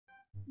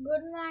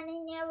Good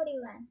morning,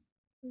 everyone.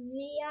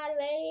 We are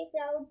very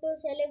proud to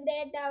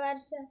celebrate our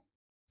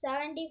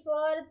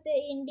 74th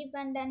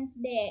Independence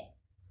Day.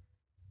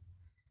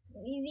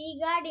 We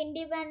got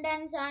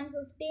independence on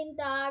 15th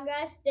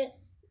August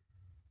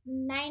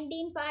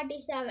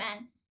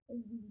 1947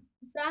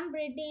 from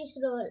British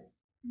rule.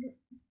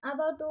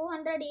 About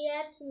 200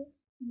 years,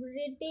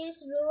 British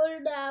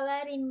ruled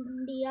our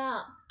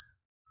India.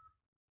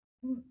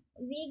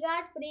 We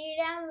got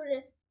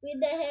freedom with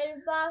the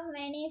help of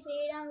many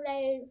freedom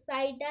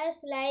fighters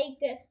like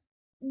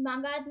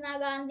Mahatma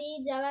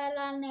Gandhi,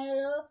 Jawaharlal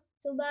Nehru,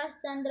 Subhash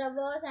Chandra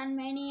Bose, and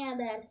many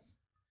others.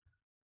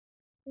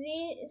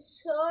 We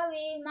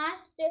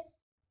must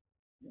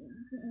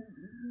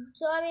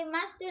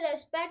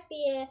respect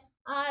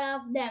all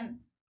of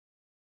them.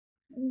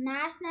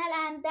 National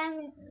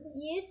anthem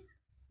is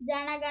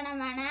Jana Gana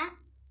Mana.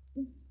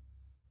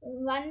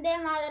 Vande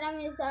Mataram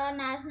is our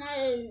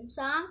national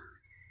song.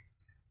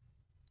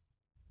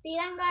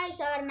 Tiranga is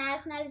our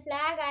national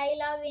flag. I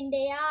love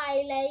India.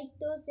 I like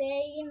to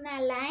say in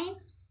a line.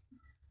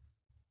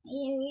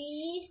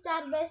 East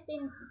or west,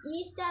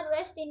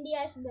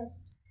 India is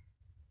best.